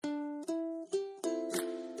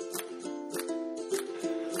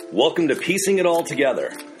Welcome to Piecing It All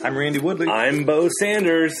Together. I'm Randy Woodley. I'm Bo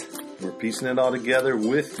Sanders. We're piecing it all together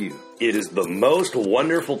with you. It is the most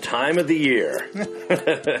wonderful time of the year.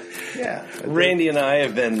 Yeah. Randy and I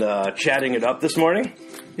have been chatting it up this morning.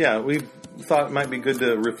 Yeah, we thought it might be good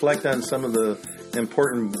to reflect on some of the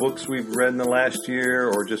important books we've read in the last year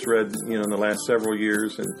or just read, in the last several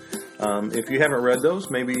years. And if you haven't read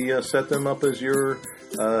those, maybe set them up as your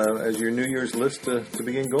New Year's list to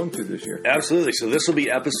begin going through this year. Absolutely. So this will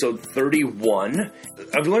be episode 31.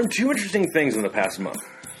 I've learned two interesting things in the past month.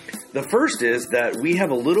 The first is that we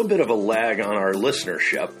have a little bit of a lag on our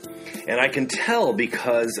listenership, and I can tell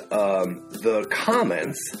because the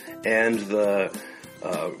comments and the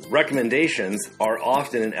recommendations are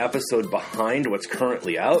often an episode behind what's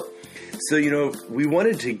currently out. So, we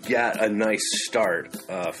wanted to get a nice start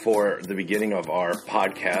for the beginning of our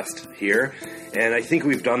podcast here, and I think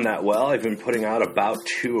we've done that well. I've been putting out about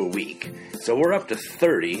 2 a week. So we're up to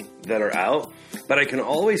 30 that are out, but I can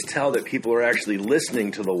always tell that people are actually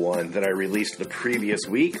listening to the one that I released the previous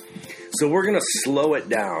week. So we're going to slow it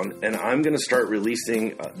down, and I'm going to start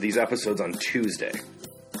releasing these episodes on Tuesday.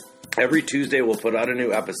 Every Tuesday we'll put out a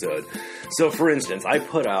new episode. So for instance, I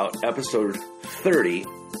put out episode 30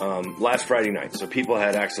 last Friday night, so people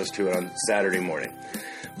had access to it on Saturday morning.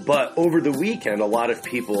 But over the weekend, a lot of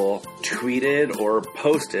people tweeted or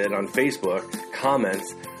posted on Facebook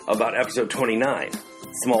comments about episode 29,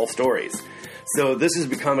 Small Stories. So this has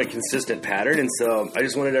become a consistent pattern, and so I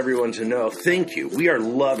just wanted everyone to know, thank you. We are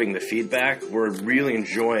loving the feedback. We're really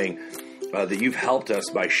enjoying that you've helped us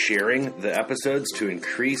by sharing the episodes to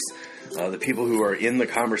increase the people who are in the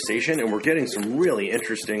conversation, and we're getting some really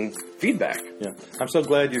interesting feedback. Yeah, I'm so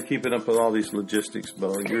glad you're keeping up with all these logistics,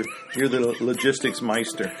 Bo. You're the logistics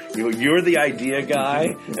meister. You're the idea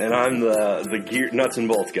guy, and I'm the gear nuts and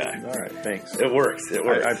bolts guy. All right, thanks. It works.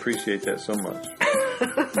 I appreciate that so much.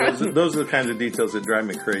 those are the kinds of details that drive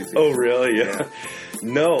me crazy. Oh, really? Yeah.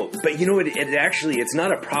 No, but it's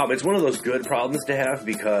not a problem. It's one of those good problems to have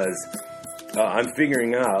because I'm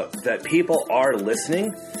figuring out that people are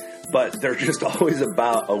listening, but they're just always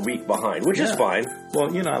about a week behind, which is fine. Well,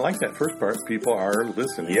 I like that first part. People are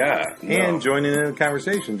listening. Yeah. And joining in the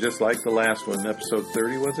conversation, just like the last one, episode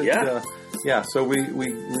 30, was it? Yeah. So we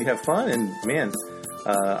have fun, and man,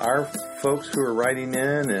 our folks who are writing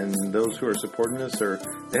in and those who are supporting us,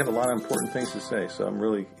 they have a lot of important things to say, so I'm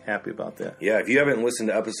really happy about that. Yeah, if you haven't listened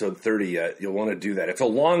to episode 30 yet, you'll want to do that. It's a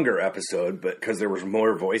longer episode, but because there was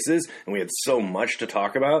more voices, and we had so much to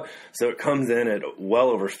talk about, so it comes in at well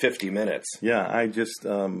over 50 minutes. Yeah, I just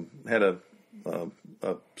had a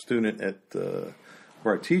student at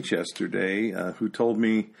where I teach yesterday who told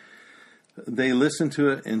me they listen to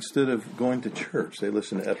it instead of going to church. They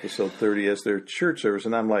listen to episode 30 as their church service.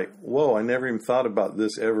 And I'm like, whoa, I never even thought about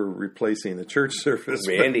this ever replacing the church service.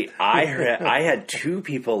 Randy, I had 2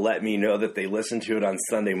 people let me know that they listened to it on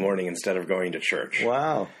Sunday morning instead of going to church.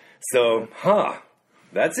 Wow. So,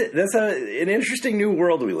 that's it. That's an interesting new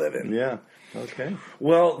world we live in. Yeah. Okay.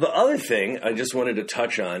 Well, the other thing I just wanted to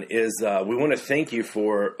touch on is we want to thank you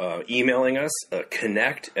for emailing us,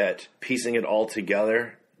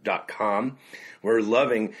 connect@piecingitalltogether.com. We're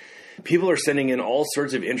loving. People are sending in all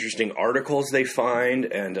sorts of interesting articles they find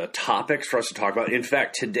and topics for us to talk about. In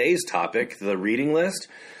fact, today's topic, the reading list,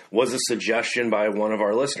 was a suggestion by one of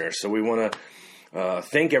our listeners. So we want to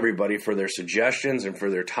thank everybody for their suggestions and for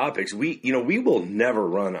their topics. We will never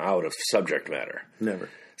run out of subject matter. Never.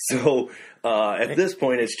 So at this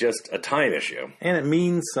point, it's just a time issue. And it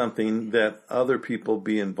means something that other people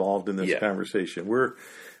be involved in this conversation.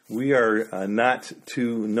 We are not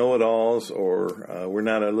two know-it-alls, or we're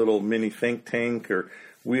not a little mini think tank, or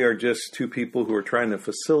we are just 2 people who are trying to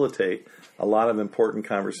facilitate a lot of important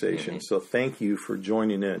conversations. Mm-hmm. So thank you for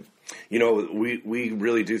joining in. We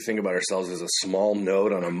really do think about ourselves as a small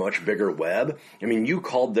node on a much bigger web. I mean, you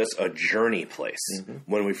called this a journey place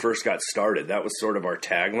when we first got started. That was sort of our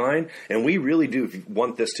tagline. And we really do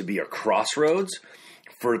want this to be a crossroads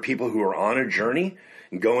for people who are on a journey,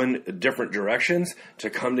 going different directions, to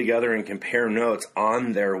come together and compare notes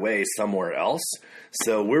on their way somewhere else.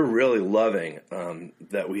 So we're really loving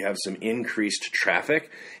that we have some increased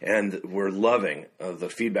traffic, and we're loving the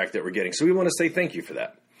feedback that we're getting. So we want to say thank you for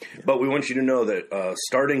that. Yeah. But we want you to know that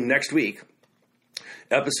starting next week,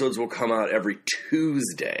 episodes will come out every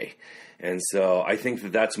Tuesday. And so I think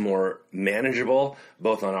that that's more manageable,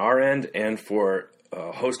 both on our end and for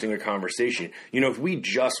hosting a conversation. If we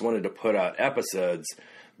just wanted to put out episodes,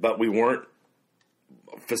 but we weren't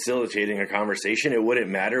facilitating a conversation, it wouldn't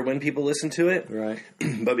matter when people listen to it. Right.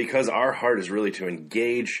 But because our heart is really to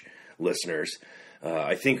engage listeners,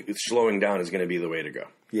 I think slowing down is going to be the way to go.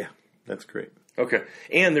 Yeah, that's great. Okay.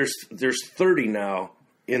 And there's 30 now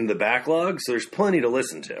in the backlog, so there's plenty to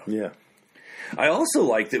listen to. Yeah. I also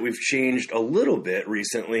like that we've changed a little bit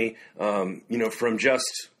recently, from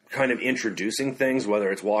just kind of introducing things, whether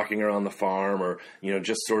it's walking around the farm or,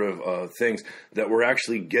 just sort of things, that we're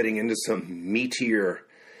actually getting into some meatier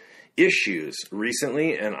issues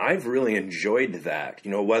recently, and I've really enjoyed that.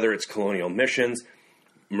 Whether it's colonial missions,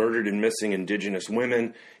 murdered and missing Indigenous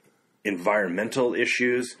women, environmental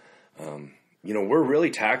issues, we're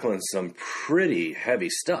really tackling some pretty heavy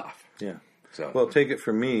stuff. Yeah. So, well, take it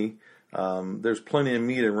from me. There's plenty of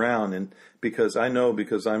meat around, and because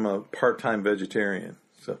I'm a part-time vegetarian,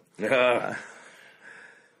 so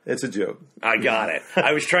it's a joke. I got it.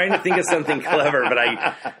 I was trying to think of something clever, but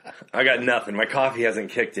I got nothing. My coffee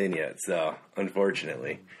hasn't kicked in yet, so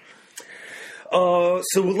unfortunately. So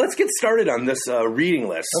let's get started on this reading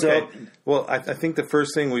list. Okay. So, well, I think the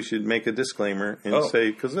first thing we should make a disclaimer and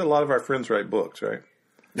say, because a lot of our friends write books, right?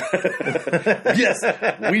 Yes,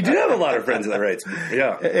 we do have a lot of friends that write.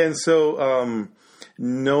 Yeah, and so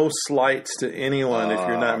no slights to anyone if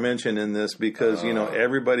you're not mentioned in this, because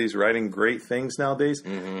everybody's writing great things nowadays,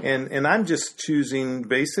 and I'm just choosing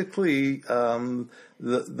basically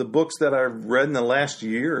the books that I've read in the last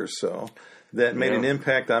year or so that made an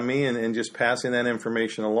impact on me, and just passing that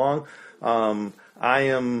information along. I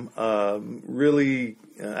am really.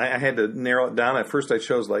 I had to narrow it down. At first, I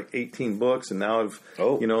chose like 18 books, and now I've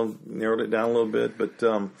narrowed it down a little bit. But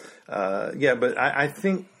but I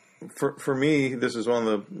think for me, this is one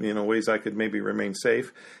of the ways I could maybe remain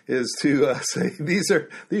safe is to say these are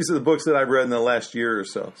the books that I've read in the last year or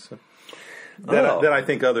so. That I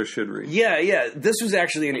think others should read. Yeah. This was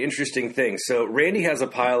actually an interesting thing. So Randy has a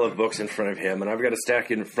pile of books in front of him, and I've got a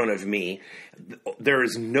stack in front of me. There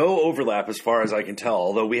is no overlap as far as I can tell,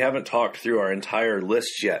 although we haven't talked through our entire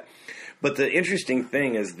list yet. But the interesting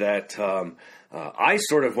thing is that I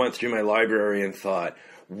sort of went through my library and thought,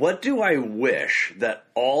 what do I wish that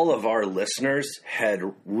all of our listeners had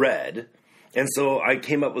read? And so I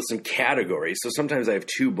came up with some categories. So sometimes I have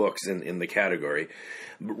 2 books in the category.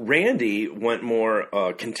 Randy went more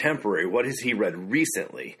contemporary. What has he read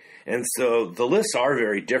recently? And so the lists are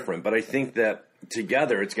very different, but I think that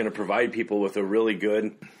together it's going to provide people with a really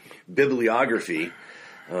good bibliography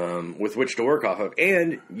with which to work off of.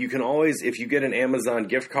 And you can always, if you get an Amazon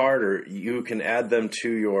gift card, or you can add them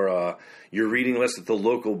to your reading list at the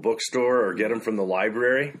local bookstore, or get them from the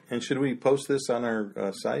library. And should we post this on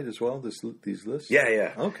our site as well? These lists?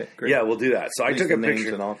 Yeah. Okay, great. Yeah, we'll do that. So I took a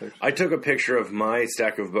picture. And authors. I took a picture of my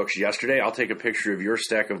stack of books yesterday. I'll take a picture of your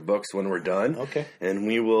stack of books when we're done. Okay. And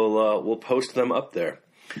we will we'll post them up there.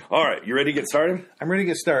 All right, you ready to get started? I'm ready to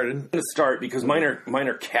get started. I'm going to start because mine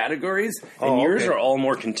are categories, and yours are all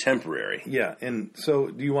more contemporary. Yeah, and so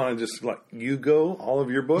do you want to just you go all of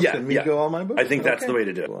your books and me go all my books? I think that's the way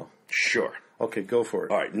to do it. Well, sure. Okay, go for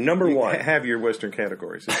it. All right, number 1. Have your Western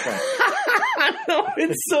categories. It's fine. No,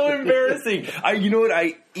 it's so embarrassing.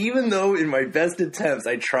 Even though in my best attempts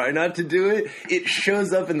I try not to do it, it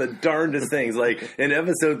shows up in the darndest things. Like in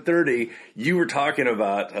episode 30, you were talking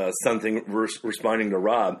about something responding to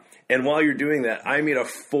Rob, and while you're doing that, I made a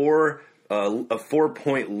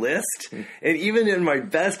 4-point list, and even in my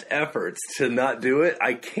best efforts to not do it,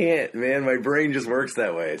 I can't, man. My brain just works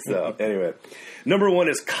that way. So anyway, number 1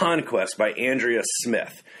 is Conquest by Andrea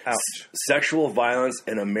Smith. Ouch. Sexual Violence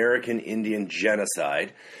and American Indian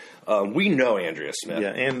Genocide. We know Andrea Smith.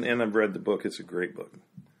 Yeah, and I've read the book. It's a great book.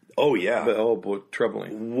 Oh, yeah. But, oh, boy,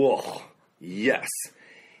 troubling. Whoa. Yes.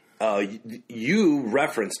 You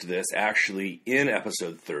referenced this, actually, in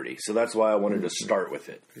episode 30, so that's why I wanted to start with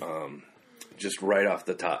it, just right off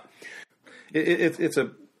the top.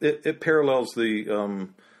 It parallels the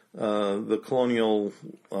colonial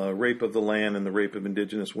rape of the land and the rape of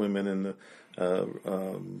indigenous women and the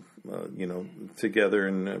together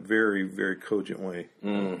in a very, very cogent way.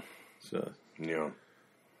 So yeah,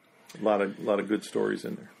 a lot of good stories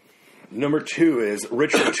in there. Number 2 is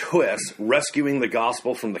Richard Twiss, Rescuing the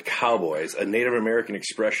Gospel from the Cowboys, a Native American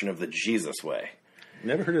expression of the Jesus way.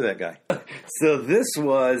 Never heard of that guy. So this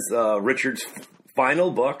was Richard's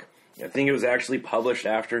final book. I think it was actually published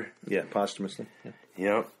after. Yeah, posthumously.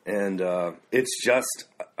 Yeah, and it's just,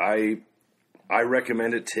 I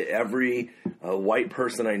recommend it to every white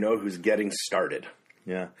person I know who's getting started.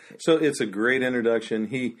 Yeah, so it's a great introduction.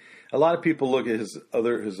 A lot of people look at his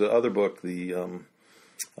other book, the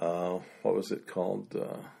what was it called?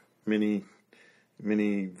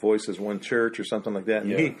 Many Voices, One Church, or something like that.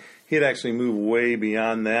 And he had actually moved way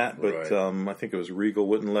beyond that, but right. I think it was Regal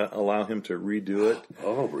wouldn't allow him to redo it.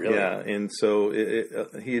 Oh, really? Yeah, and so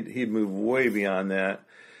he'd moved way beyond that.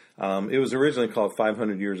 It was originally called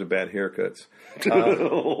 500 Years of Bad Haircuts.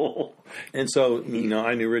 And so,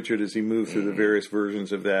 I knew Richard as he moved through the various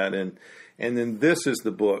versions of that. And then this is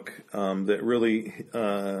the book that really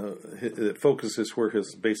that focuses where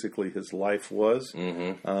basically his life was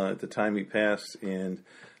at the time he passed. And,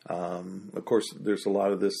 of course, there's a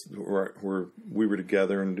lot of this where we were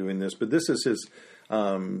together and doing this. But this is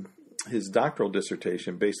his doctoral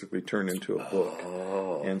dissertation basically turned into a book.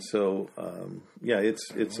 And so,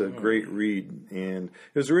 it's a great read. And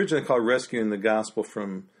it was originally called Rescuing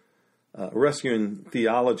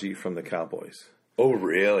Theology from the Cowboys. Oh,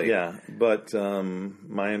 really? Yeah. But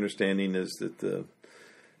my understanding is that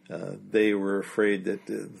they were afraid that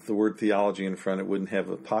the word theology in front, it wouldn't have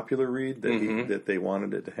a popular read that they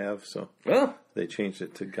wanted it to have. So they changed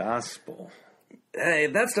it to gospel. Hey,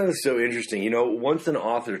 that stuff is so interesting. Once an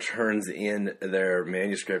author turns in their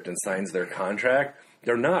manuscript and signs their contract,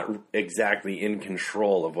 they're not exactly in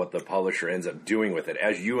control of what the publisher ends up doing with it,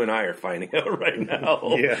 as you and I are finding out right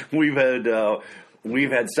now. Yeah.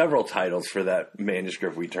 We've had several titles for that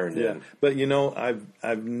manuscript we turned in. But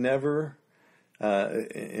I've never,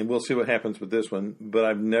 and we'll see what happens with this one, but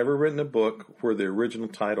I've never written a book where the original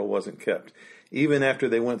title wasn't kept. Even after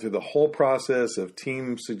they went through the whole process of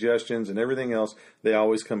team suggestions and everything else, they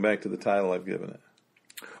always come back to the title I've given it.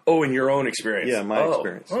 Oh, in your own experience? Yeah, my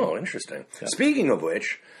experience. Oh, interesting. Yeah. Speaking of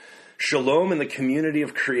which, Shalom in the Community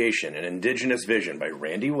of Creation, an Indigenous Vision by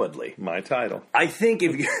Randy Woodley. My title. I think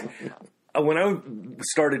when I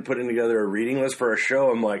started putting together a reading list for our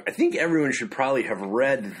show, I'm like, I think everyone should probably have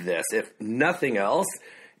read this. If nothing else,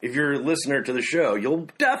 if you're a listener to the show, you'll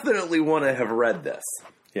definitely want to have read this.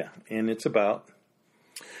 Yeah, and it's about...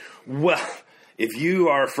 Well, if you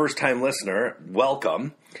are a first-time listener,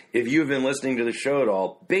 welcome. If you've been listening to the show at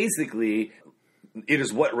all, basically, it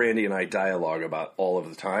is what Randy and I dialogue about all of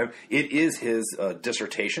the time. It is his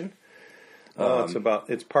dissertation.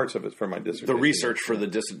 It's parts of it for my dissertation. The research for the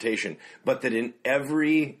dissertation. But that in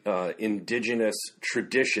every indigenous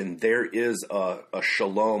tradition, there is a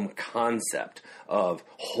shalom concept of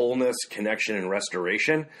wholeness, connection, and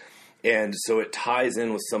restoration. And so it ties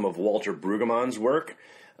in with some of Walter Brueggemann's work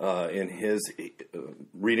in his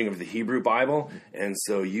reading of the Hebrew Bible. And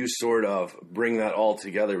so you sort of bring that all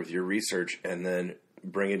together with your research and then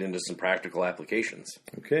bring it into some practical applications.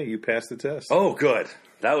 Okay, you passed the test. Oh, good.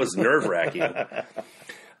 That was nerve-wracking.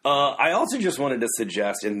 I also just wanted to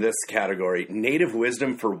suggest in this category, Native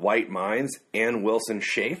Wisdom for White Minds, Ann Wilson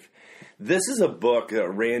Schaaf. This is a book that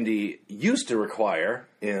Randy used to require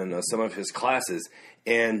in some of his classes,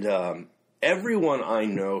 and everyone I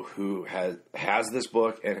know who has this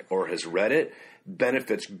book or has read it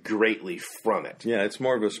benefits greatly from it. Yeah, it's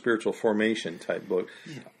more of a spiritual formation type book.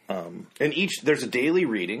 And there's a daily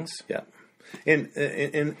readings. Yeah, and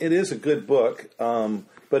it is a good book,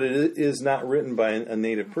 but it is not written by a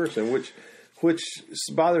native person, which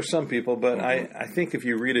bothers some people. But I think if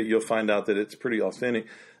you read it, you'll find out that it's pretty authentic.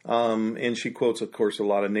 And she quotes, of course, a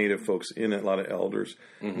lot of native folks in it, a lot of elders.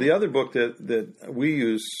 The other book that we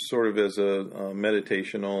use sort of as a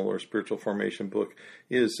meditational or spiritual formation book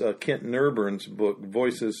is Kent Nerburn's book,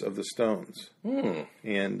 Voices of the Stones,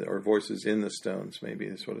 or Voices in the Stones, maybe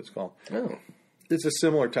is what it's called. Oh. It's a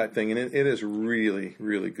similar type thing, and it is really,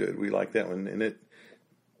 really good. We like that one, and it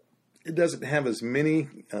doesn't have as many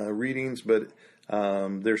readings, but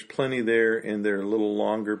there's plenty there, and they're a little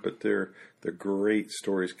longer, but they're great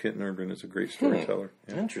stories. Kent Nerburn is a great storyteller.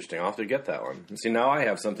 Yeah. Interesting. I'll have to get that one. See, now I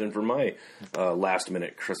have something for my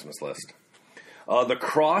last-minute Christmas list. The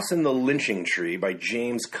Cross and the Lynching Tree by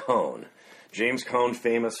James Cone. James Cone,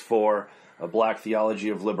 famous for A Black Theology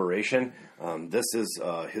of Liberation. This is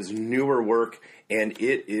his newer work, and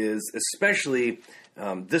it is especially...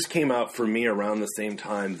 this came out for me around the same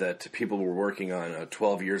time that people were working on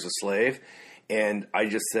 12 Years a Slave. And I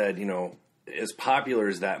just said, as popular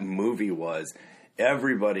as that movie was,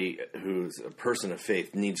 everybody who's a person of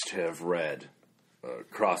faith needs to have read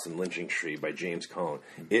Cross and Lynching Tree by James Cone.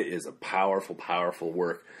 It is a powerful, powerful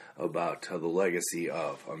work about the legacy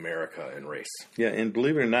of America and race. Yeah, and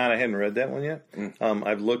believe it or not, I hadn't read that one yet.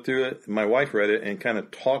 I've looked through it. My wife read it and kind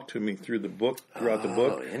of talked to me throughout the book.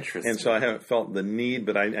 Oh, interesting. And so I haven't felt the need,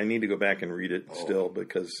 but I need to go back and read it still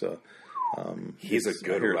because... he's a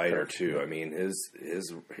good writer too. I mean,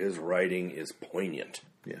 his writing is poignant.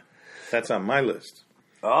 Yeah, that's on my list.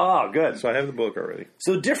 Oh, good. So I have the book already.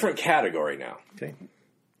 So different category now. Okay.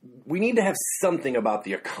 We need to have something about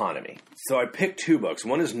the economy. So I picked two books.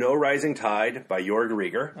 One is No Rising Tide by Jorg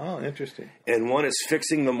Rieger. Oh, interesting. And one is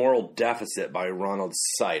Fixing the Moral Deficit by Ronald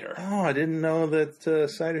Sider. Oh, I didn't know that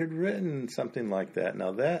Sider had written something like that.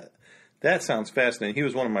 Now That sounds fascinating. He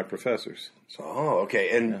was one of my professors. So. Oh,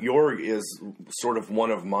 okay. And Jorg is sort of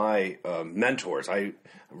one of my mentors. I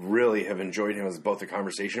really have enjoyed him as both a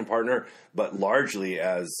conversation partner, but largely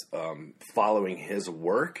as following his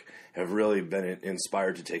work, have really been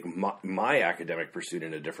inspired to take my academic pursuit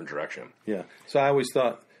in a different direction. Yeah. So I always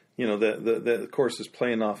thought, the course is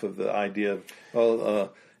playing off of the idea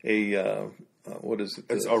of what is it?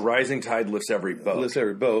 It's a rising tide lifts every boat. Lifts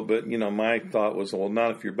every boat, but my thought was, well,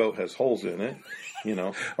 not if your boat has holes in it,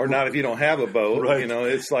 or not if you don't have a boat. Right.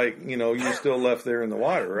 It's like you're still left there in the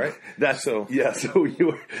water, right? So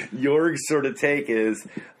your sort of take is,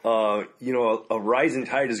 a rising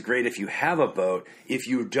tide is great if you have a boat. If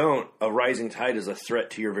you don't, a rising tide is a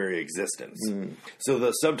threat to your very existence. Mm. So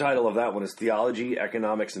the subtitle of that one is Theology,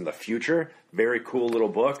 Economics, and the Future. Very cool little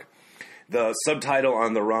book. The subtitle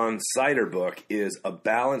on the Ron Sider book is A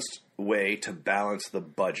Balanced Way to Balance the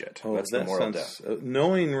Budget. That's the moral death.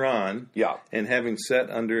 Knowing Ron and having sat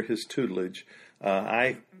under his tutelage,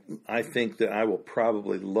 I think that I will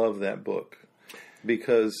probably love that book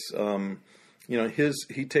because,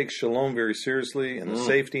 he takes shalom very seriously and the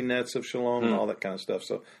safety nets of shalom and all that kind of stuff.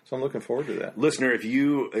 So I'm looking forward to that. Listener,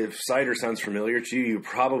 if Sider sounds familiar to you, you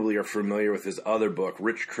probably are familiar with his other book,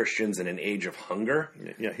 Rich Christians in an Age of Hunger.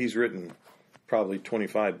 Yeah, he's written probably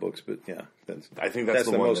 25 books, but I think that's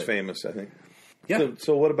the most famous, I think. Yeah.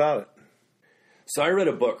 So what about it? So I read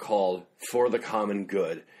a book called For the Common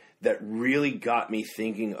Good that really got me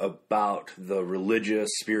thinking about the religious,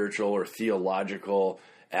 spiritual, or theological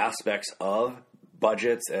aspects of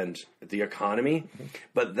budgets and the economy. Mm-hmm.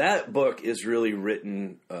 But that book is really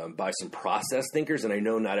written by some process thinkers, and I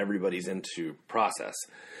know not everybody's into process.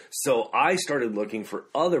 So I started looking for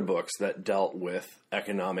other books that dealt with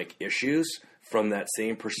economic issues from that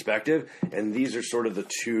same perspective, and these are sort of the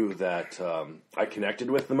two that I connected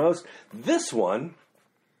with the most. This one,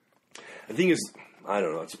 I think is,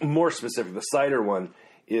 it's more specific. The Sider one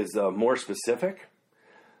is more specific.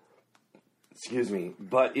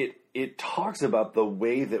 But it talks about the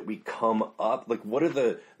way that we come up, like what are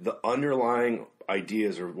the underlying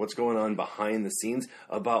ideas or what's going on behind the scenes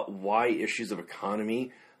about why issues of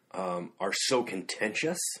economy are so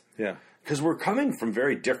contentious. Yeah. Because we're coming from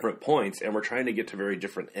very different points and we're trying to get to very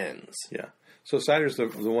different ends. Yeah. So Sider's the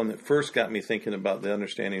one that first got me thinking about the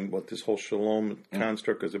understanding what this whole shalom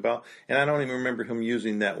construct is about. And I don't even remember him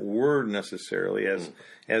using that word necessarily as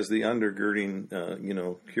the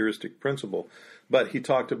undergirding, heuristic principle. But he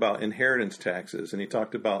talked about inheritance taxes and he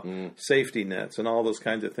talked about safety nets and all those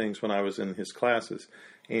kinds of things when I was in his classes.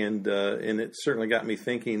 And it certainly got me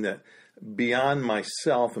thinking that beyond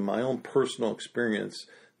myself and my own personal experience,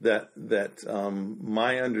 that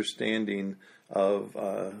my understanding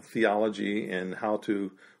of theology and how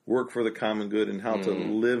to work for the common good and how to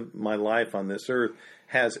live my life on this earth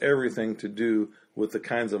has everything to do with the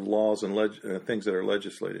kinds of laws and things that are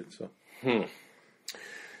legislated.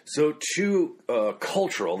 So to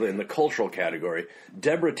cultural, in the cultural category,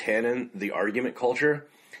 Deborah Tannen, The Argument Culture,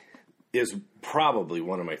 is probably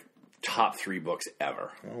one of my top 3 books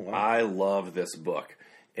ever. Oh, wow. I love this book.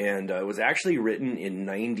 And it was actually written in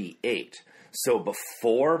 98. So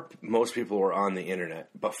before most people were on the internet,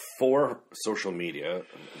 before social media,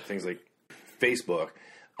 things like Facebook,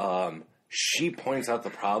 she points out the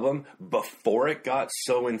problem before it got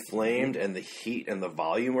so inflamed and the heat and the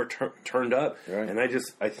volume were turned up. Right. And I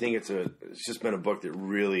think it's just been a book that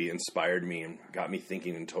really inspired me and got me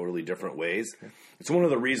thinking in totally different ways. It's one of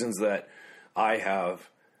the reasons that I have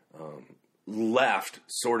left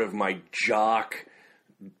sort of my jock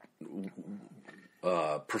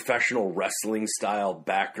professional wrestling style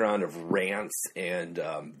background of rants and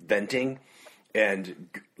venting and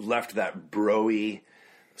left that bro-y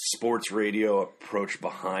sports radio approach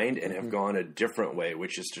behind and have gone a different way,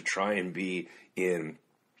 which is to try and be in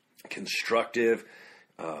constructive,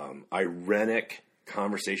 ironic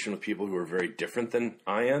conversation with people who are very different than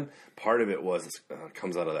I am. Part of it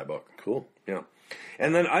comes out of that book. Cool. Yeah.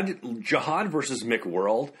 And then Jihad versus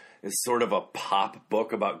McWorld is sort of a pop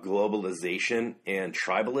book about globalization and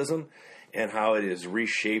tribalism and how it is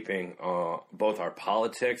reshaping both our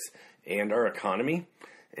politics and our economy.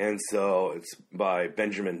 And so it's by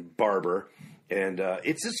Benjamin Barber. And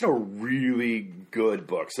it's just a really good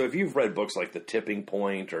book. So if you've read books like The Tipping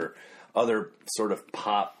Point or other sort of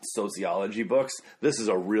pop sociology books, this is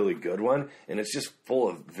a really good one. And it's just full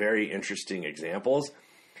of very interesting examples.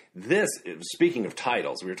 This, speaking of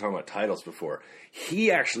titles, we were talking about titles before.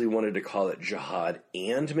 He actually wanted to call it Jihad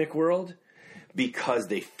and McWorld because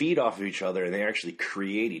they feed off of each other and they actually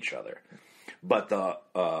create each other. But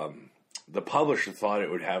the publisher thought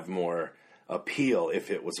it would have more appeal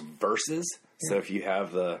if it was verses. So if you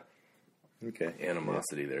have the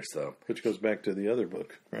animosity there. So, which goes back to the other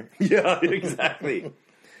book, right? Yeah, exactly.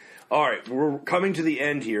 All right, we're coming to the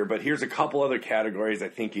end here, but here's a couple other categories I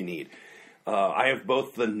think you need. I have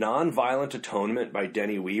both The Nonviolent Atonement by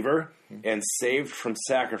Denny Weaver and Saved from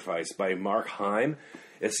Sacrifice by Mark Heim,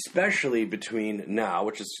 especially between now,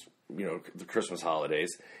 which is, the Christmas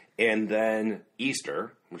holidays, and then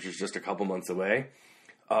Easter, which is just a couple months away.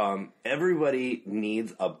 Everybody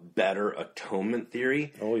needs a better atonement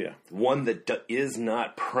theory. Oh, yeah. One that is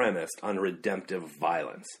not premised on redemptive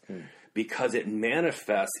violence. Because it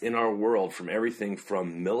manifests in our world from everything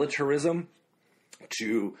from militarism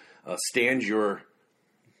to stand your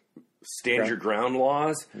ground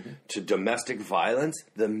laws to domestic violence.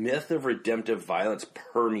 The myth of redemptive violence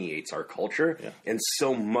permeates our culture, and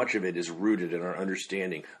so much of it is rooted in our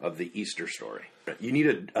understanding of the Easter story. You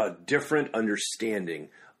need a different understanding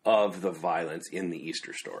of the violence in the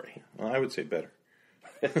Easter story. Well, I would say better.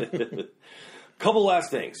 Couple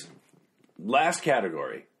last things. Last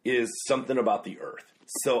category is something about the earth.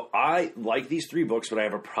 So I like these three books, but I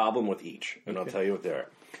have a problem with each, and I'll tell you what they are.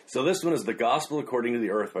 So this one is The Gospel According to the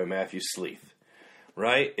Earth by Matthew Sleeth,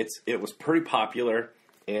 right? It was pretty popular,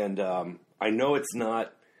 and I know it's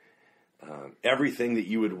not everything that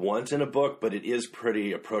you would want in a book, but it is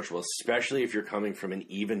pretty approachable, especially if you're coming from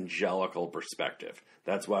an evangelical perspective.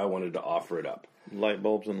 That's why I wanted to offer it up. Light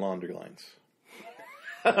bulbs and laundry lines.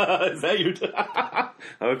 Is that your...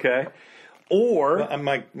 Okay. Or...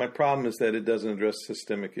 Well, my problem is that it doesn't address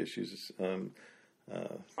systemic issues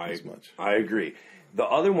as much. I agree. The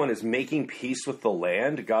other one is Making Peace with the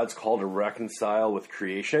Land, God's Call to Reconcile with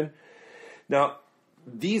Creation. Now,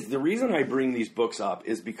 the reason I bring these books up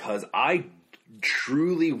is because I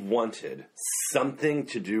truly wanted something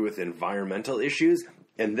to do with environmental issues,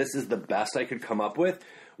 and this is the best I could come up with,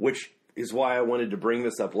 which is why I wanted to bring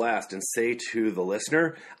this up last and say to the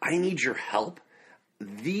listener, I need your help.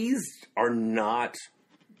 These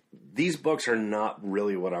books are not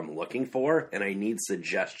really what I'm looking for, and I need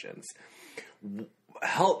suggestions.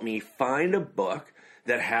 Help me find a book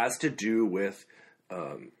that has to do with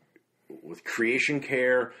creation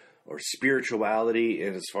care or spirituality,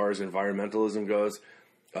 and as far as environmentalism goes,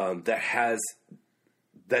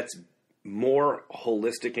 that's more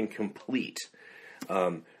holistic and complete.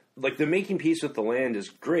 Like the Making Peace with the Land is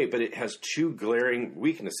great, but it has two glaring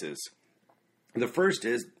weaknesses. The first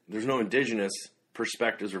is there's no indigenous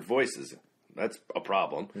perspectives or voices. That's a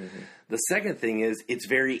problem. Mm-hmm. The second thing is it's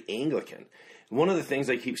very Anglican. One of the things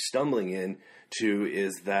I keep stumbling into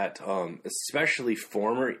is that especially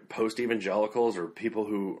former post-evangelicals or people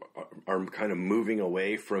who are kind of moving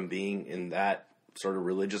away from being in that sort of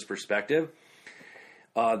religious perspective,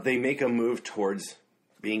 they make a move towards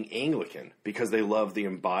being Anglican because they love the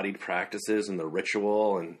embodied practices and the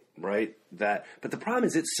ritual and that. But the problem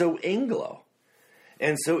is it's so Anglo.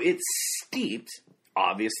 And so it's steeped,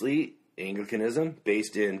 obviously, Anglicanism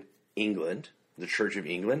based in England, the Church of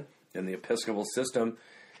England, and the Episcopal system.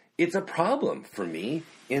 It's a problem for me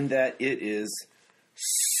in that it is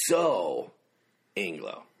so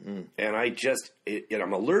Anglo. And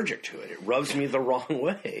I'm allergic to it. It rubs me the wrong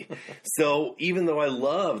way. So even though I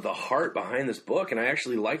love the heart behind this book, and I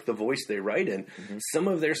actually like the voice they write in, some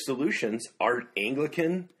of their solutions are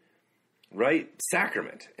Anglican,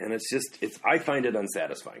 sacrament. And I find it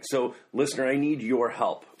unsatisfying. So listener, I need your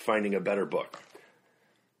help finding a better book.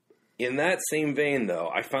 In that same vein, though,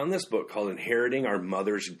 I found this book called Inheriting Our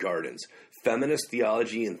Mother's Gardens, Feminist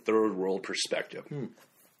Theology and Third World Perspective.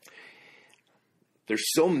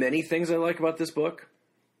 There's so many things I like about this book.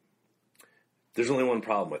 There's only one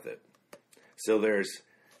problem with it. So there's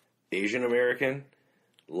Asian American,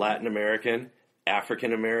 Latin American,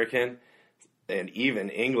 African American, and even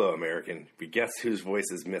Anglo American. But guess whose voice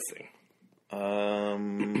is missing?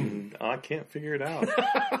 I can't figure it out.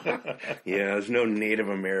 Yeah, there's no Native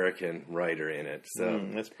American writer in it. So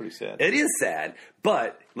that's pretty sad. It is sad.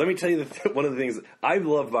 But let me tell you one of the things. I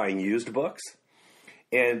love buying used books.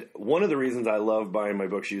 And one of the reasons I love buying my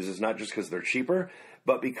books used is not just because they're cheaper,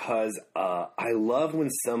 but because I love when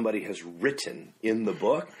somebody has written in the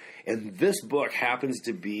book. And this book happens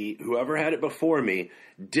to be, whoever had it before me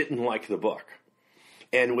didn't like the book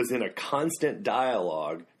and was in a constant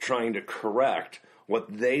dialogue trying to correct what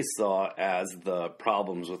they saw as the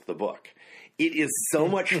problems with the book. It is so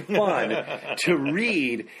much fun to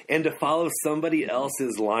read and to follow somebody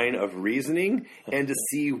else's line of reasoning and to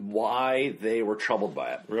see why they were troubled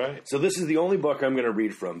by it. Right. So this is the only book I'm going to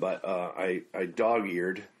read from, but I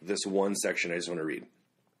dog-eared this one section I just want to read.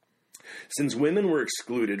 Since women were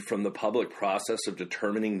excluded from the public process of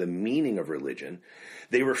determining the meaning of religion,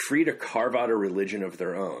 they were free to carve out a religion of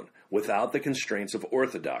their own, without the constraints of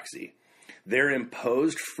orthodoxy. Their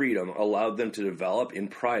imposed freedom allowed them to develop in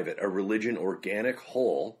private a religious organic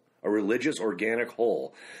whole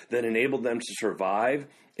that enabled them to survive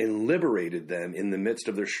and liberated them in the midst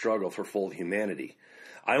of their struggle for full humanity.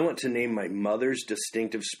 I want to name my mother's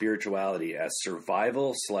distinctive spirituality as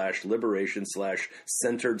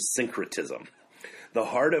survival/liberation/centered syncretism. The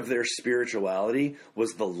heart of their spirituality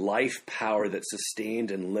was the life power that sustained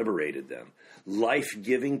and liberated them.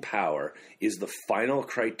 Life-giving power is the final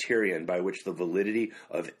criterion by which the validity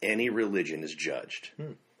of any religion is judged.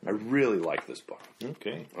 I really like this book.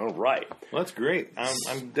 Okay. All right. Well, that's great. I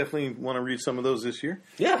definitely want to read some of those this year.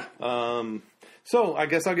 Yeah. So I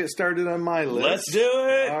guess I'll get started on my list. Let's do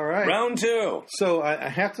it. All right. Round 2. So I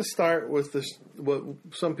have to start with this, what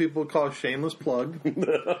some people call a shameless plug.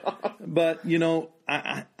 But, you know,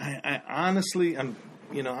 I honestly, I'm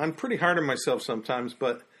pretty hard on myself sometimes,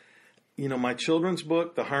 but, you know, my children's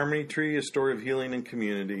book, The Harmony Tree, A Story of Healing and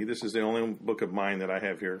Community, this is the only book of mine that I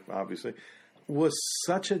have here, obviously, was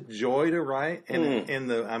such a joy to write.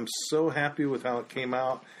 And I'm so happy with how it came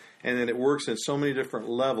out. And then it works in so many different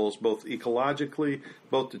levels, both ecologically,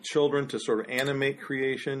 both to children to sort of animate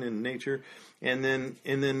creation in nature, and then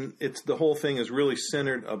it's the whole thing is really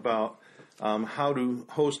centered about how do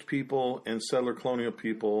host people and settler colonial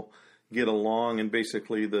people get along, and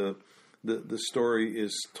basically the story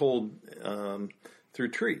is told through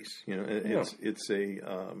trees. You know, it's a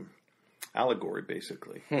allegory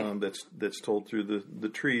basically that's told through the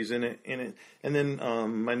trees and then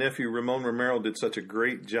my nephew Ramon Romero did such a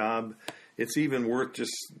great job. It's even worth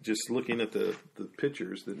just looking at the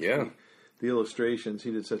pictures. The illustrations.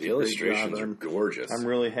 He did such a great job. The illustrations are gorgeous. I'm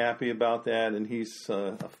really happy about that, and he's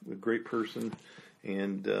a great person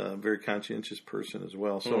and a very conscientious person as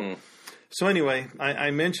well. So anyway, I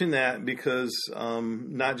mention that because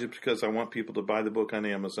not just because I want people to buy the book on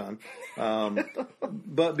Amazon,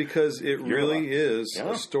 but because it really is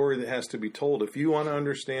a story that has to be told. If you want to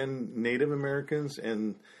understand Native Americans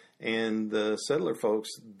and the settler folks,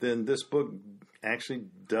 then this book actually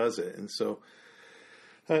does it. And so,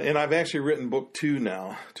 and I've actually written book 2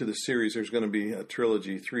 now to the series. There's going to be a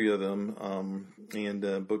trilogy, 3 of them, and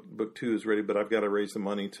book 2 is ready. But I've got to raise the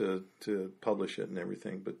money to publish it and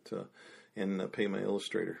everything. But and pay my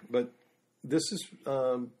illustrator. But this is,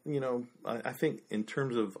 I think in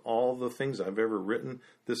terms of all the things I've ever written,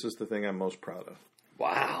 this is the thing I'm most proud of.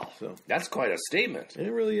 Wow. So that's quite a statement.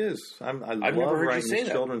 It really is. I love writing these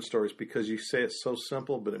children's stories because you say it's so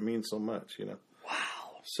simple, but it means so much, you know.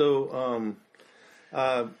 Wow. So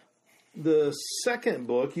the second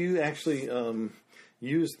book, you actually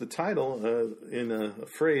used the title in a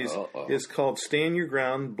phrase. Is called Stand Your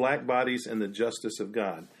Ground, Black Bodies and the Justice of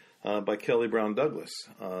God. By Kelly Brown Douglas,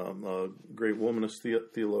 a great womanist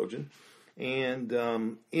theologian. And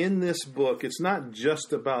in this book, it's not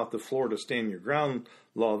just about the Florida Stand Your Ground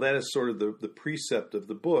law. That is sort of the precept of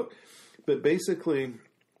the book. But basically,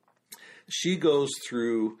 she goes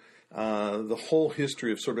through the whole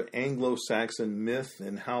history of sort of Anglo-Saxon myth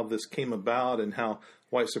and how this came about and how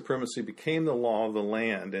white supremacy became the law of the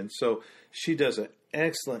land. And so she does an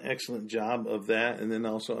excellent job of that, and then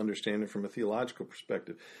also understand it from a theological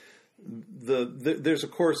perspective. There's, of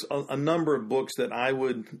course, a number of books that I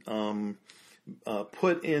would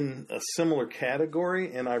put in a similar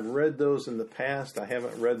category, and I've read those in the past. I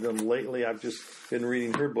haven't read them lately. I've just been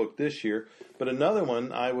reading her book this year. But another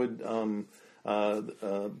one I would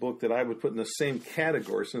a book that I would put in the same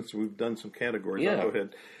category, since we've done some categories. I'll go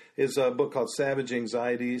ahead. Is a book called Savage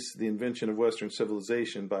Anxieties, The Invention of Western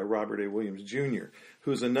Civilization by Robert A. Williams, Jr.,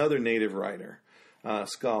 who's another Native writer,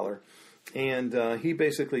 scholar. And he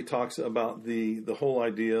basically talks about the whole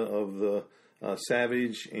idea of the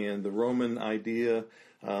savage and the Roman idea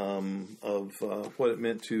of what it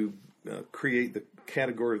meant to create the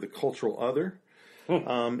category of the cultural other.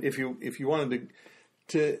 If you wanted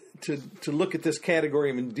to look at this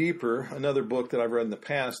category even deeper, another book that I've read in the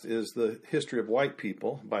past is The History of White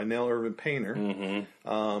People by Nell Irvin Painter.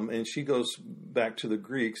 And she goes back to the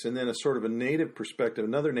Greeks, and then a sort of a native perspective,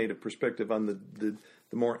 another native perspective on the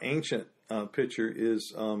more ancient picture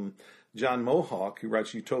is John Mohawk, who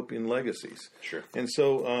writes Utopian Legacies. Sure. And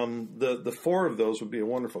so the 4 of those would be a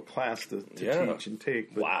wonderful class to teach and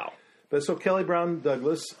take. But, wow. But so Kelly Brown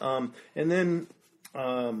Douglas, and then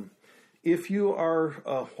if you are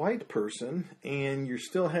a white person and you're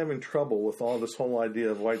still having trouble with all this whole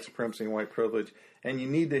idea of white supremacy and white privilege, and you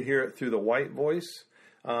need to hear it through the white voice,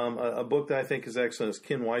 a book that I think is excellent is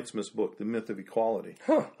Ken Weitzman's book, The Myth of Equality,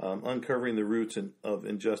 Uncovering the Roots of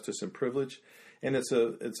Injustice and Privilege. And it's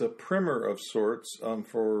a primer of sorts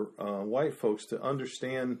for white folks to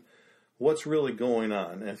understand what's really going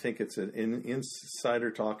on. I think it's an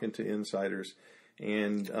insider talking to insiders,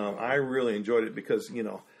 and I really enjoyed it because,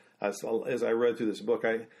 as I read through this book,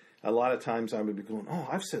 a lot of times I would be going, "Oh,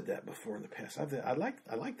 I've said that before in the past. I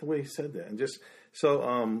like the way he said that," and just so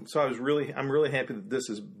I'm really happy that this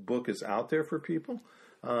book is out there for people.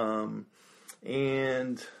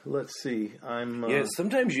 And let's see,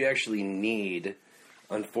 sometimes you actually need,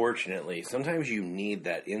 unfortunately,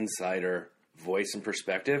 that insider voice and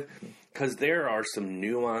perspective, because there are some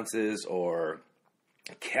nuances or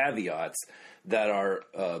caveats that are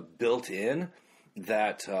built in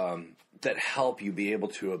that help you be able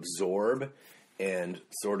to absorb and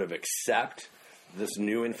sort of accept this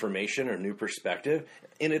new information or new perspective.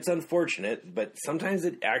 And it's unfortunate, but sometimes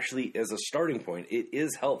it actually is a starting point. It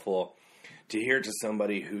is helpful to hear to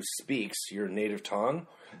somebody who speaks your native tongue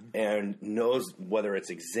and knows whether it's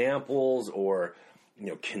examples or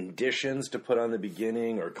conditions to put on the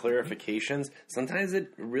beginning or clarifications. Sometimes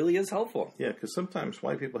it really is helpful. Yeah, because sometimes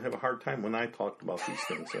white people have a hard time when I talk about these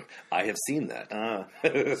things. So. I have seen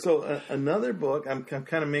that. So another book, I'm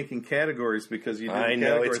kind of making categories because you do I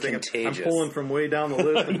know, it's contagious. I'm pulling from way down the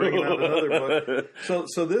list and bringing out another book.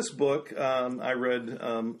 So this book I read,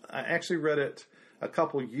 I actually read it a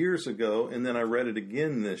couple years ago, and then I read it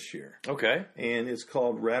again this year. Okay. And it's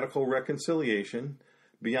called Radical Reconciliation,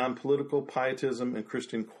 Beyond Political Pietism and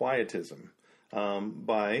Christian Quietism,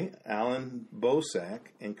 by Alan Bosak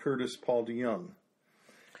and Curtis Paul DeYoung.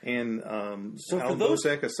 And Alan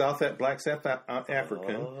Bosak, a Black South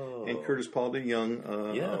African, and Curtis Paul DeYoung,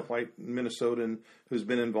 a white Minnesotan who's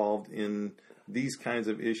been involved in these kinds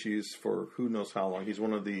of issues for who knows how long. He's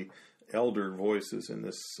one of the elder voices in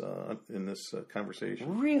this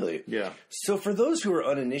conversation. Really? Yeah. So for those who are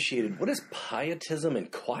uninitiated, what is pietism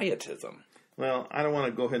and quietism? Well, I don't want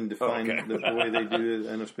to go ahead and define the way they do it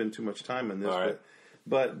and spend too much time on this. Right.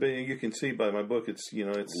 But you can see by my book, it's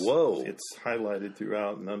it's highlighted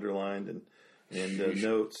throughout and underlined and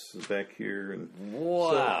notes back here. And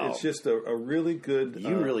wow. So it's just a really good...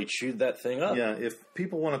 You really chewed that thing up. Yeah, if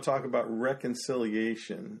people want to talk about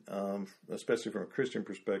reconciliation, especially from a Christian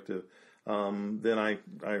perspective, then I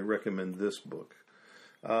recommend this book.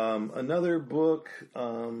 Another book,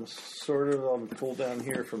 I'll pull down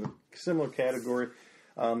here from a similar category,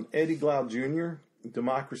 Eddie Glaude Jr.,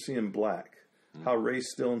 Democracy in Black, How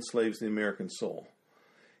Race Still Enslaves the American Soul.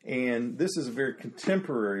 And this is a very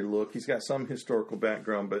contemporary look. He's got some historical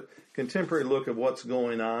background, but contemporary look of what's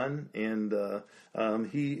going on. And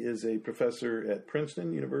he is a professor at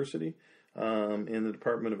Princeton University in the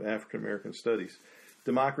Department of African American Studies.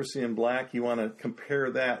 Democracy in Black, you want to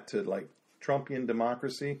compare that to like Trumpian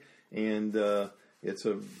democracy, and it's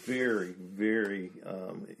a very, very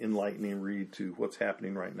enlightening read to what's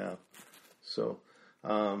happening right now. So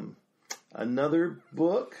another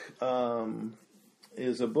book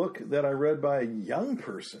is a book that I read by a young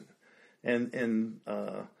person, and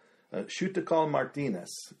Xutakal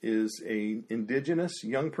Martinez is a indigenous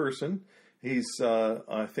young person. He's,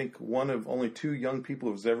 I think, one of only 2 young people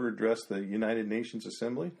who's ever addressed the United Nations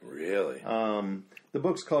Assembly. Really? The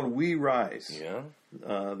book's called We Rise. Yeah.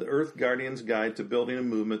 The Earth Guardian's Guide to Building a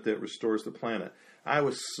Movement that Restores the Planet. I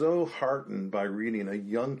was so heartened by reading a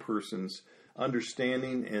young person's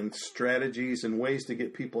understanding and strategies and ways to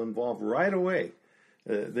get people involved right away.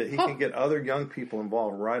 That he can get other young people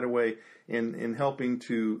involved right away in helping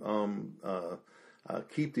to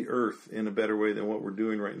keep the earth in a better way than what we're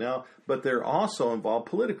doing right now. But they're also involved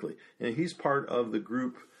politically. And he's part of the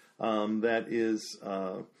group that is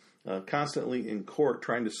constantly in court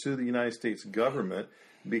trying to sue the United States government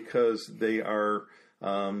because they are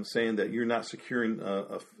saying that you're not securing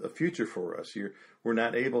a future for us. We're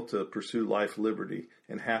not able to pursue life, liberty,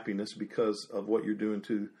 and happiness because of what you're doing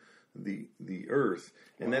to the earth.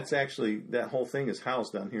 And that's actually, that whole thing is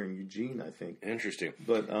housed down here in Eugene, I think. Interesting.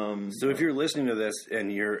 But so if you're listening to this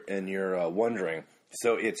and you're wondering,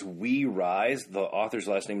 so it's We Rise. The author's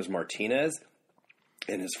last name is Martinez,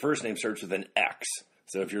 and his first name starts with an X.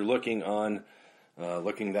 So if you're looking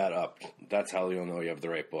that up, that's how you'll know you have the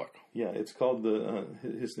right book. Yeah, it's called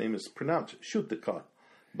his name is pronounced Xutakal,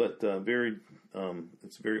 but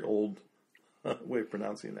it's very old way of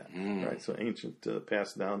pronouncing that, right? So ancient,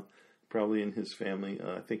 passed down probably in his family.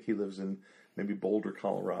 I think he lives in maybe Boulder,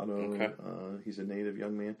 Colorado. Okay. He's a native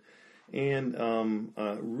young man. And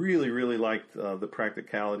really, really liked the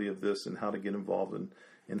practicality of this and how to get involved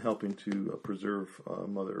in helping to preserve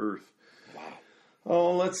Mother Earth. Wow.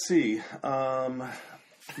 Oh, let's see.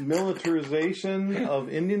 Militarization of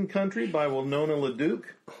Indian Country by Winona LaDuke.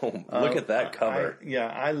 Oh, look at that cover.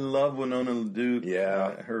 I love Winona LaDuke.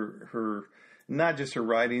 Yeah. Her not just her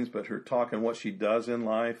writings, but her talk and what she does in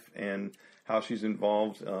life and how she's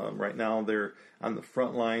involved. Right now, they're on the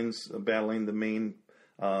front lines battling the main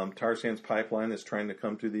tar sands pipeline that's trying to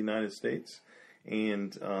come to the United States.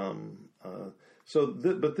 And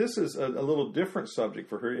but this is a little different subject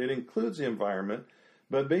for her. It includes the environment,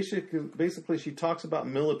 but basically she talks about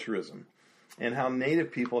militarism and how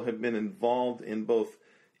Native people have been involved in both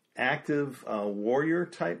active warrior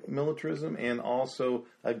type militarism and also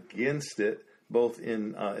against it, both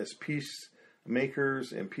in as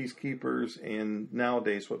peacemakers and peacekeepers, and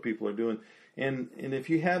nowadays what people are doing. And if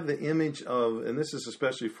you have the image of, and this is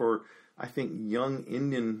especially for I think young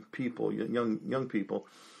Indian people, young people,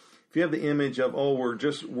 if you have the image of,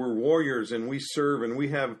 we're warriors and we serve and we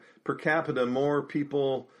have per capita more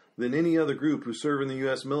people than any other group who serve in the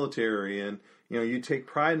U.S. military, and you take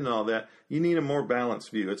pride in all that, you need a more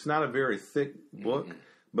balanced view. It's not a very thick book,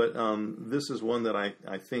 but this is one that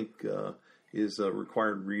I think is a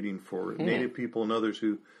required reading for Native people and others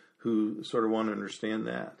who sort of want to understand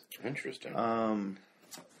that. Interesting.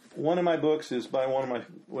 One of my books is by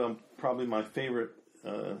probably my favorite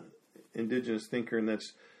indigenous thinker, and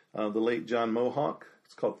that's the late John Mohawk.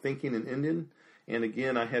 It's called Thinking in Indian. And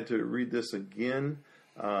again, I had to read this again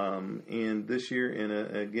and this year,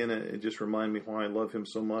 and again, it just reminded me why I love him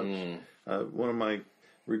so much. One of my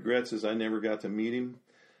regrets is I never got to meet him,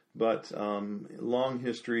 but long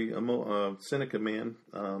history, a Seneca man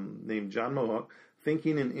named John Mohawk,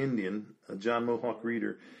 Thinking in Indian, a John Mohawk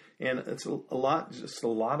reader. And it's a lot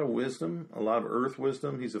of wisdom, a lot of earth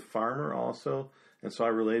wisdom. He's a farmer also, and so I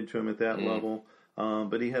related to him at that level.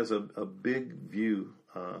 But he has a big view,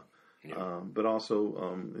 but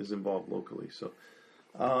also is involved locally. So,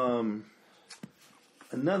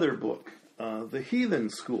 another book, The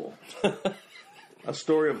Heathen School, A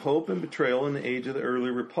Story of Hope and Betrayal in the Age of the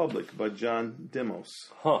Early Republic by John Demos.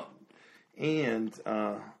 And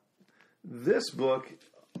this book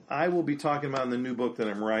I will be talking about in the new book that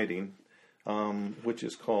I'm writing, which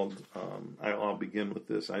is called, I'll begin with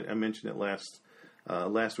this. I mentioned it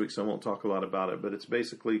last week, so I won't talk a lot about it, but it's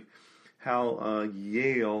basically how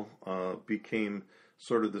Yale became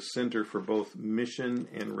sort of the center for both mission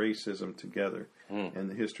and racism together in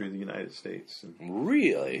the history of the United States.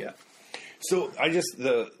 Really? Yeah. So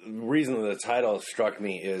the reason the title struck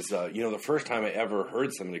me is, the first time I ever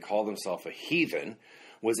heard somebody call themselves a heathen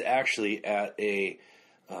was actually at a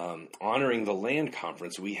honoring the land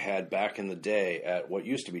conference we had back in the day at what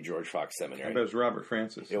used to be George Fox Seminary. It was Robert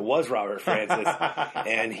Francis. It was Robert Francis,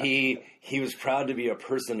 and he was proud to be a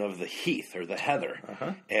person of the heath or the heather,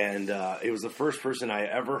 and it was the first person I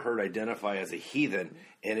ever heard identify as a heathen,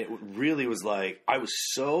 and it really was like I was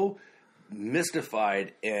so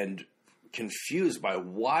mystified and confused by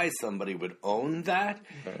why somebody would own that,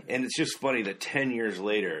 and it's just funny that 10 years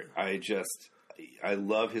later, I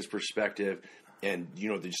love his perspective. And,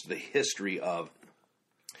 just the history of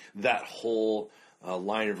that whole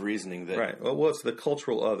line of reasoning. Right. Well, it's the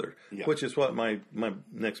cultural other, which is what my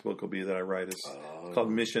next book will be that I write. It's called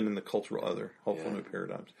Mission and the Cultural Other, Hopeful New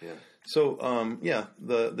Paradigms. Yeah. So,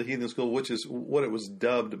 the Heathen School, which is what it was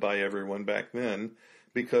dubbed by everyone back then,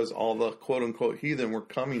 because all the quote-unquote heathen were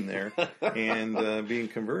coming there and being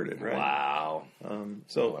converted, right? Wow.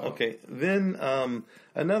 Okay. Then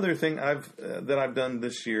another thing that I've done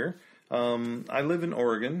this year, I live in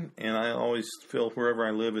Oregon, and I always feel wherever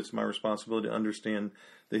I live, it's my responsibility to understand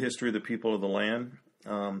the history of the people of the land.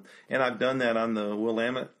 And I've done that on the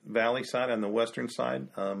Willamette Valley side, on the western side.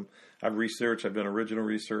 I've done original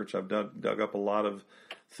research. I've dug up a lot of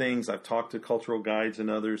things. I've talked to cultural guides and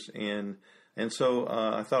others, and so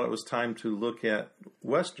I thought it was time to look at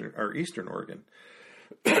Eastern Oregon.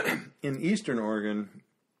 In Eastern Oregon,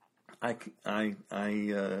 I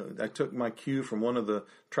took my cue from one of the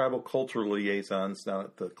tribal cultural liaisons down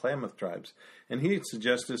at the Klamath tribes, and he had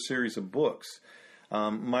suggested a series of books.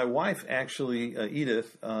 My wife, actually,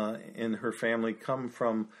 Edith, and her family come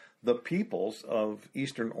from the peoples of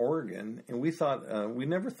Eastern Oregon, and we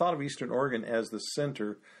never thought of Eastern Oregon as the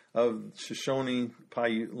center of Shoshone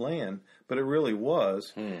Paiute land, but it really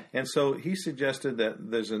was. And so he suggested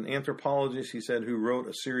that there's an anthropologist, he said, who wrote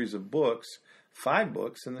a series of books, 5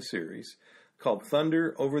 books in the series, called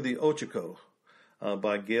Thunder Over the Ochiko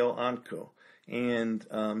by Gail Onko.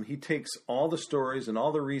 And he takes all the stories and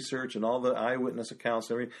all the research and all the eyewitness accounts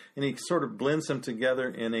and everything, and he sort of blends them together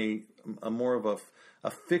in a more of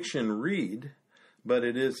a fiction read, but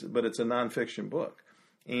it's a nonfiction book.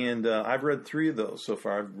 And I've read 3 of those so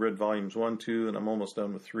far. I've read volumes 1, 2, and I'm almost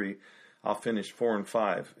done with 3. I'll finish 4 and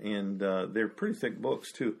 5, and they're pretty thick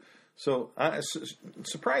books too. So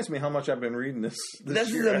surprised me how much I've been reading this This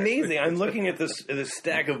year. is amazing. I'm looking at this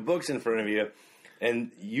stack of books in front of you,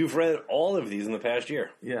 and you've read all of these in the past year.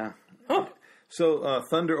 Yeah. Huh. So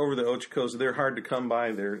Thunder Over the Ochoco's, they're hard to come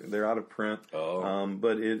by. They're out of print. Oh.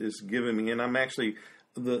 But it is giving me, and I'm actually,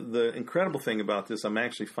 the incredible thing about this, I'm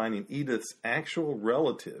actually finding Edith's actual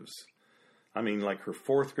relatives. I mean, like her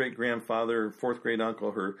fourth great grandfather, fourth great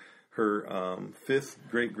uncle, her fifth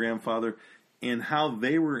great grandfather, and how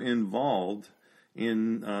they were involved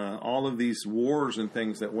in all of these wars and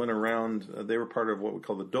things that went around. They were part of what we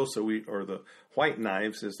call the Dosawit, or the White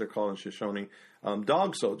Knives, as they're called in Shoshone,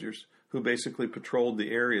 dog soldiers who basically patrolled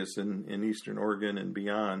the areas in eastern Oregon and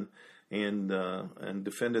beyond, and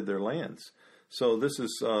defended their lands. So this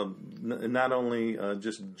is not only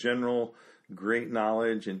just general great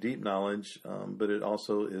knowledge and deep knowledge, but it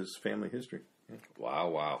also is family history. Yeah.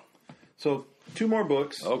 Wow. So 2 more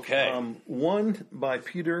books. Okay. One by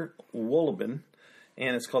Peter Wohlleben,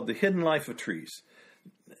 and it's called The Hidden Life of Trees.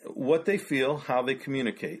 What they feel, how they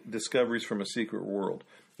communicate, discoveries from a secret world.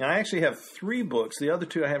 Now, I actually have 3 books. The other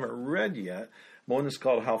 2 I haven't read yet. One is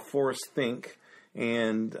called How Forests Think,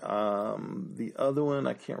 and the other one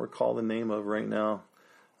I can't recall the name of right now.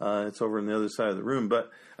 It's over on the other side of the room.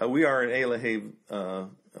 But we are at Alahave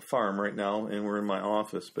Farm right now, and we're in my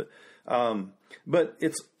office. But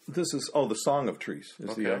this is The Song of Trees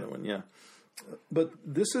is the other one, yeah. But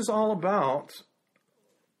this is all about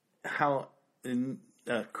how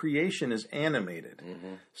creation is animated.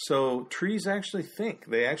 Mm-hmm. So trees actually think.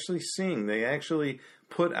 They actually sing. They actually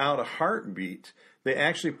put out a heartbeat. They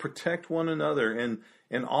actually protect one another.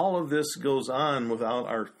 And all of this goes on without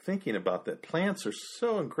our thinking about that. Plants are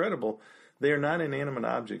so incredible. They are not inanimate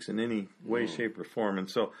objects in any way, shape, or form. And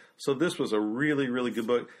so this was a really, really good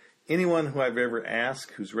book. Anyone who I've ever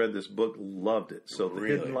asked who's read this book loved it. So The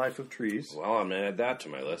Hidden Life of Trees. Well, I'm going to add that to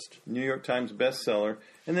my list. New York Times bestseller.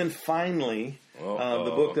 And then finally, the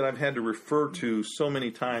book that I've had to refer to so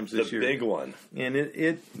many times this year. The big one. And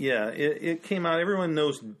it came out. Everyone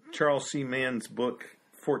knows Charles C. Mann's book,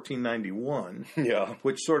 1491. Yeah.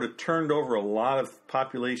 Which sort of turned over a lot of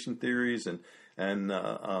population theories and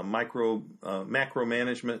macro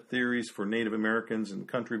management theories for Native Americans in the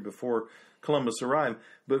country before Columbus arrived,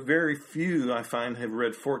 but very few, I find, have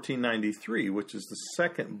read 1493, which is the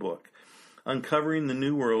second book, Uncovering the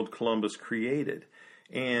New World Columbus Created.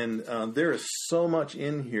 And there is so much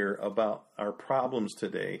in here about our problems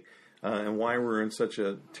today and why we're in such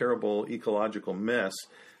a terrible ecological mess.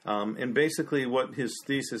 And basically what his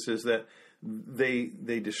thesis is that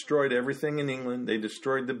they destroyed everything in England. They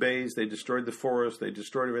destroyed the bays. They destroyed the forests. They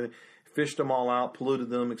destroyed everything, fished them all out, polluted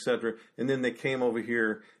them, etc. And then they came over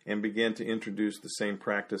here and began to introduce the same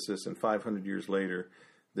practices. And 500 years later,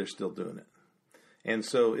 they're still doing it. And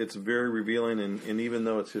so it's very revealing. And even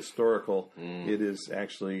though it's historical, it is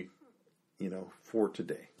actually, for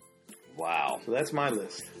today. Wow. So that's my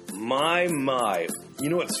list. My. You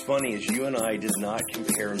know what's funny is you and I did not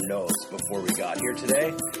compare notes before we got here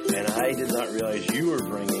today, and I did not realize you were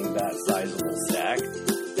bringing that sizable stack,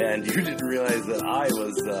 and you didn't realize that I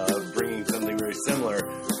was bringing something very similar.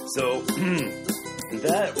 So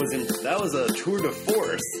that was a tour de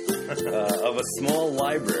force of a small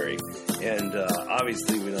library, and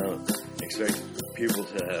obviously we don't expect people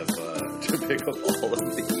to have to pick up all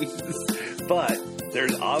of these, but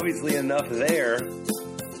there's obviously enough there.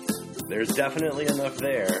 There's definitely enough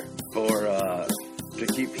there for to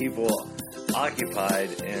keep people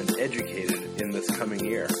occupied and educated in this coming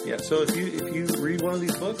year. Yeah. So if you read one of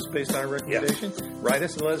these books based on our recommendation, write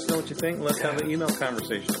us and let us know what you think. Let's have an email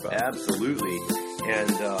conversation about it. Absolutely.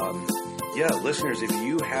 And listeners, if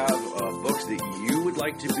you have books that you would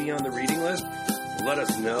like to be on the reading list, let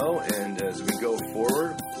us know. And as we go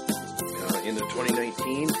forward into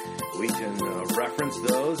 2019. We can reference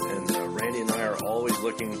those, and Randy and I are always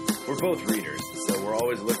looking. We're both readers, so we're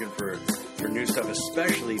always looking for new stuff,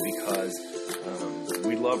 especially because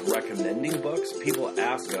we love recommending books. People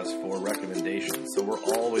ask us for recommendations, so we're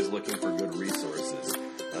always looking for good resources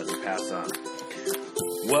to pass on.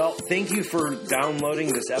 Well, thank you for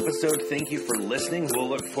downloading this episode. Thank you for listening. We'll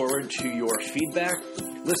look forward to your feedback.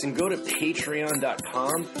 Listen, go to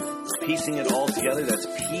patreon.com, Piecing It All Together. That's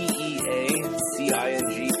P-E-A-C-I-N-G,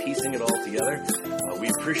 Piecing It All Together. We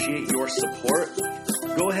appreciate your support.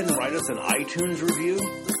 Go ahead and write us an iTunes review.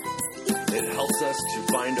 It helps us to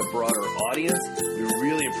find a broader audience. We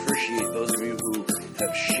really appreciate those of you who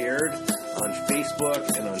have shared on Facebook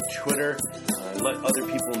and on Twitter. Let other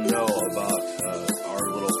people know about our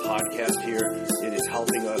little podcast here. It is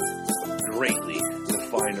helping us greatly to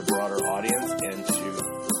find a broader audience and to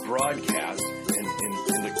broadcast in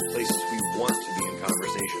the places we want to be in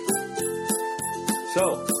conversation.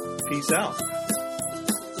 So, peace out.